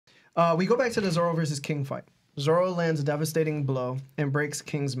We go back to the Zoro versus King fight. Zoro lands a devastating blow and breaks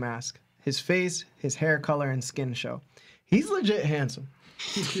King's mask. His face, his hair color, and skin show. He's legit handsome.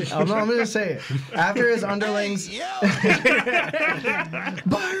 I'm gonna say it. After his underlings,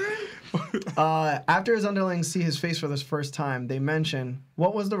 after his underlings see his face for the first time, they mention,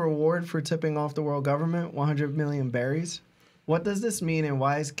 "What was the reward for tipping off the world government? 100 million berries." What does this mean, and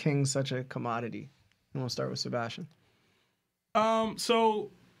why is King such a commodity? And we'll start with Sebastian. So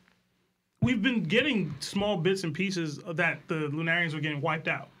we've been getting small bits and pieces that the Lunarians were getting wiped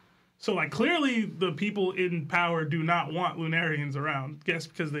out. So, like, clearly the people in power do not want Lunarians around. Guess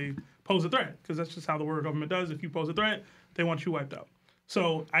because they pose a threat. Because that's just how the world government does. If you pose a threat, they want you wiped out.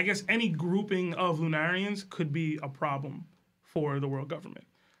 So, I guess any grouping of Lunarians could be a problem for the world government.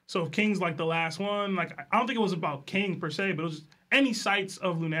 So, if King's like the last one, like, I don't think it was about King per se, but it was just any sites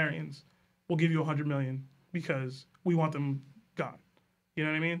of Lunarians will give you 100 million because we want them gone. You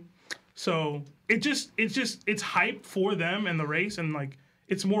know what I mean? So, it's hype for them and the race, and, like,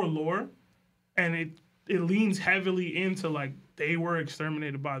 it's more lore, and it leans heavily into, like, they were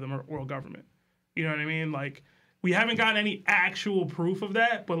exterminated by the world government. You know what I mean? Like, we haven't gotten any actual proof of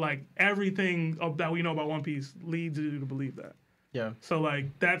that, but, like, everything that we know about One Piece leads you to believe that. Yeah. So,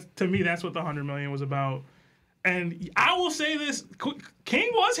 like, to me, that's what the 100 million was about. And I will say this, King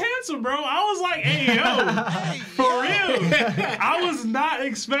was handsome, bro. I was like, hey, yo, for real. I was not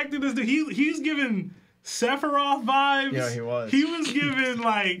expecting this. He's giving Sephiroth vibes. Yeah, he was. He was giving,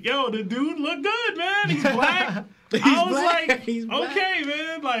 like, yo, the dude look good, man. He's black. I was like, okay,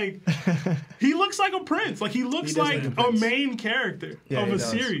 man. Like, he looks like a prince. Like, he looks like a main character of a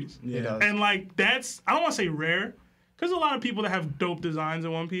series. Yeah. And, like, that's, I don't want to say rare, because there's a lot of people that have dope designs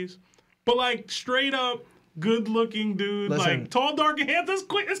in One Piece. But, like, straight up, good-looking dude. Listen, like, tall, dark, and handsome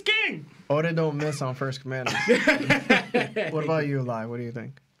is King. Oda don't miss on First Commanders. What about you, Lai? What do you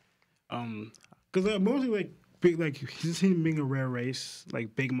think? Because mostly, like, big, like, he's him being a rare race.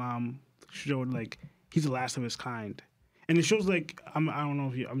 Like, Big Mom showed, like, he's the last of his kind. And it shows, like, I don't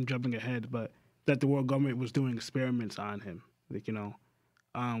know if I'm jumping ahead, but that the world government was doing experiments on him, like, you know,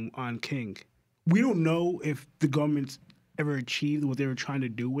 on King. We don't know if the government's ever achieved what they were trying to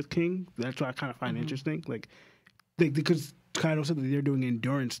do with King. That's what I kind of find interesting. Like, because Kaido said that they're doing an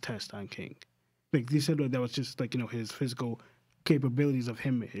endurance test on King. Like, they said that was just, like, you know, his physical capabilities of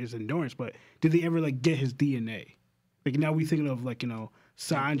him, his endurance, but did they ever, like, get his DNA? Like, now we thinking of, like, you know,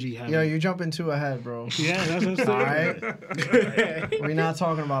 Sanji having... Yo, you're jumping too ahead, bro. Yeah, that's what I'm saying. All right? We're not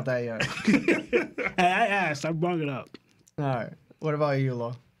talking about that yet. I asked. I brought it up. All right. What about you,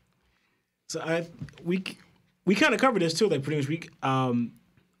 Lo? So we kind of covered this too, like pretty much.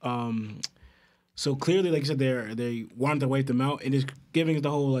 So clearly, like you said, they wanted to wipe them out, and it's giving us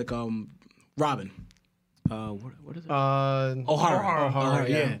the whole like Robin. What is it? O'Hara,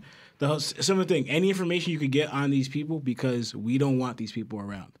 yeah. The similar thing. Any information you could get on these people because we don't want these people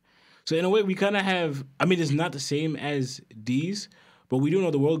around. So in a way, we kind of have. I mean, it's not the same as D's, but we do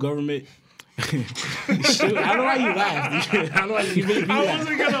know the world government. Shoot, I don't know why you laughed. I don't know why you made me laugh. I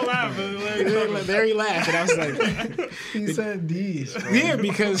wasn't gonna laugh. There he laughed, and I was like, He said these. Bro. yeah,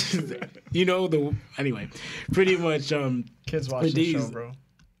 because you know anyway, pretty much Kids watch the show, bro.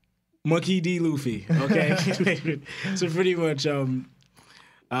 Monkey D. Luffy, okay? So pretty much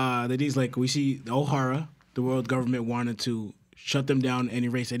the D's like we see the O'Hara, the world government wanted to shut them down and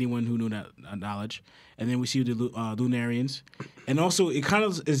erase anyone who knew that knowledge, and then we see the Lunarians, and also it kind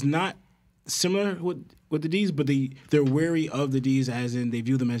of is not similar with the D's, but they're wary of the D's as in they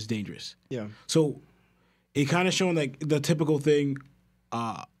view them as dangerous. Yeah. So it kind of showing like the typical thing,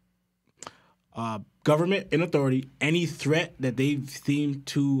 government and authority, any threat that they deem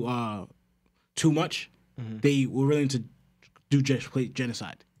too much, they were willing to do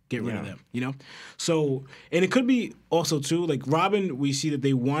genocide, get rid of them, you know? So, and it could be also too, like Robin, we see that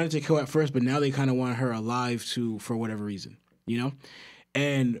they wanted to kill at first, but now they kind of want her alive for whatever reason, you know?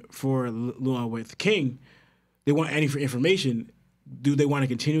 And with King, they want any information. Do they want to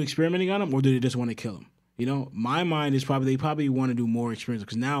continue experimenting on him, or do they just want to kill him? You know, my mind is they probably want to do more experiments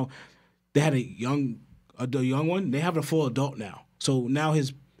because now they had a young one. They have a full adult now, so now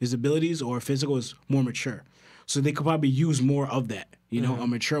his abilities or physical is more mature. So they could probably use more of that. You know, a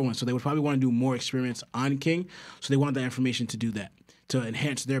mature one. So they would probably want to do more experiments on King. So they want that information to do that, to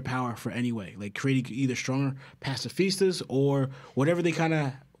enhance their power for any way, like creating either stronger pacifistas or whatever they kind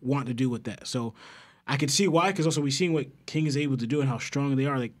of want to do with that. So I could see why, because also we've seen what King is able to do and how strong they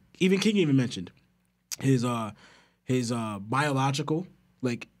are. Like even King even mentioned his biological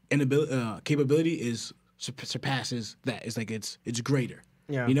like capability is surpasses that. It's like it's greater.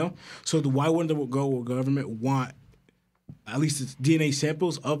 Yeah. You know. So why wouldn't the government want at least it's DNA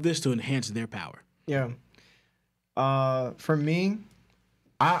samples of this to enhance their power. Yeah. For me,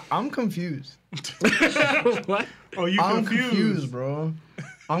 I'm confused. What? Oh, you I'm confused. confused, bro.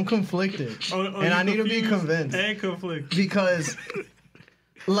 I'm conflicted. And you I need to be confused convinced. And conflicted. Because,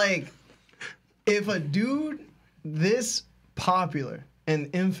 like, if a dude this popular and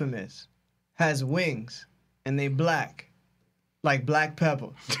infamous has wings and they black, like black pepper,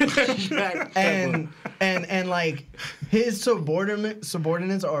 and like his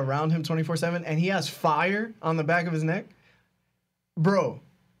subordinates are around him 24/7, and he has fire on the back of his neck, bro.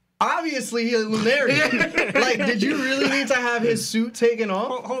 Obviously, he's a Lunarian. Like, did you really need to have his suit taken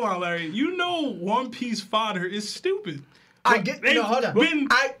off? Hold on, Larry. You know One Piece fodder is stupid. I get They've no, hold on. been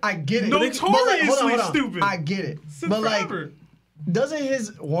I get it. notoriously But, like, hold on. stupid. I get it. Since But forever. like, doesn't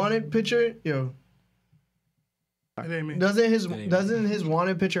his wanted picture, It ain't me. doesn't his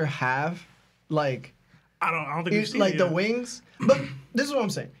wanted picture have like I don't think we've seen like it the yet. wings? But this is what I'm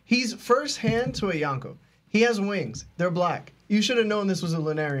saying. He's first hand to a Yonko. He has wings. They're black. You should have known this was a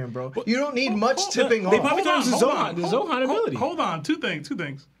Lunarian, bro. You don't need much tipping They off. probably thought it was the Zohan ability. Hold on. Two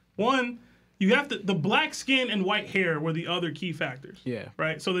things. One, you have the black skin and white hair were the other key factors. Yeah.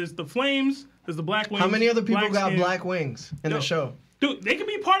 Right? So there's the flames, there's the black wings. How many other people got skin. black wings in the show? Dude, they can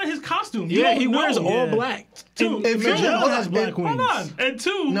be part of his costume. You Yeah, don't he wears know. all black. Two, If two, Magellan has black wings. hold on. And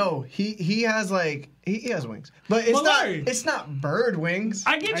two, No, he has like he has wings, but it's But not Larry- it's not bird wings.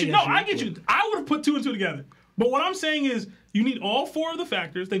 I get you. I get you. I would have put two and two together. But what I'm saying is you need all four of the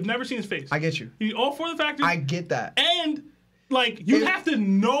factors. They've never seen his face. I get you. You need all four of the factors. I get that. And like you If- have to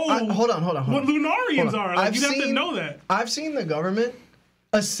know Hold on. what Lunarians are. Like, I've you have to seen- know that. I've seen the government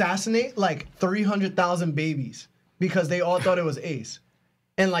assassinate like 300,000 babies because they all thought it was Ace,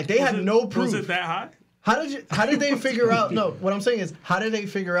 and like they had no proof. Was it that high? How did they figure out? No, what I'm saying is, how did they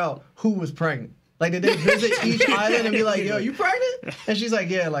figure out who was pregnant? Like, did they visit each island and be like, "Yo, you pregnant?" And she's like,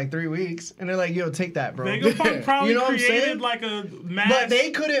 "Yeah, like 3 weeks." And they're like, "Yo, take that, bro." Vegapunk probably You know what I'm saying? created like a mass. But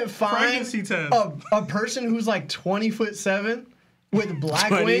they couldn't find pregnancy test. a person who's like 20'7" with black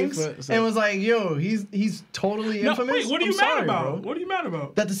 20 wings foot and was like, "Yo, he's totally No, infamous." wait, what are you I'm mad sorry, about? bro. What are you mad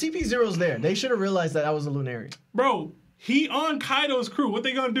about? That the CP0's there. They should have realized that I was a Lunarian. Bro, he on Kaido's crew. What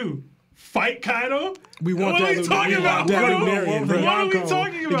they gonna do? Fight Kaido? We want what that. are we talking we about, want that bro? Lunarian, bro. What are we Yonko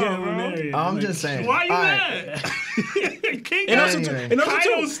talking to about, get a bro? Lunarian. I'm Like, just saying. Why are you All right. mad? King And also, Kaido- Anyway. and also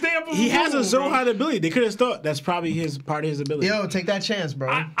Kaido's too, stamp of he has a approval, bro. Zohan ability. They could have thought that's probably part of his ability. Yo, take that chance, bro.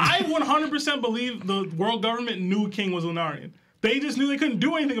 I 100% believe the world government knew King was Lunarian. They just knew they couldn't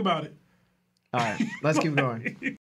do anything about it. All right, let's keep going.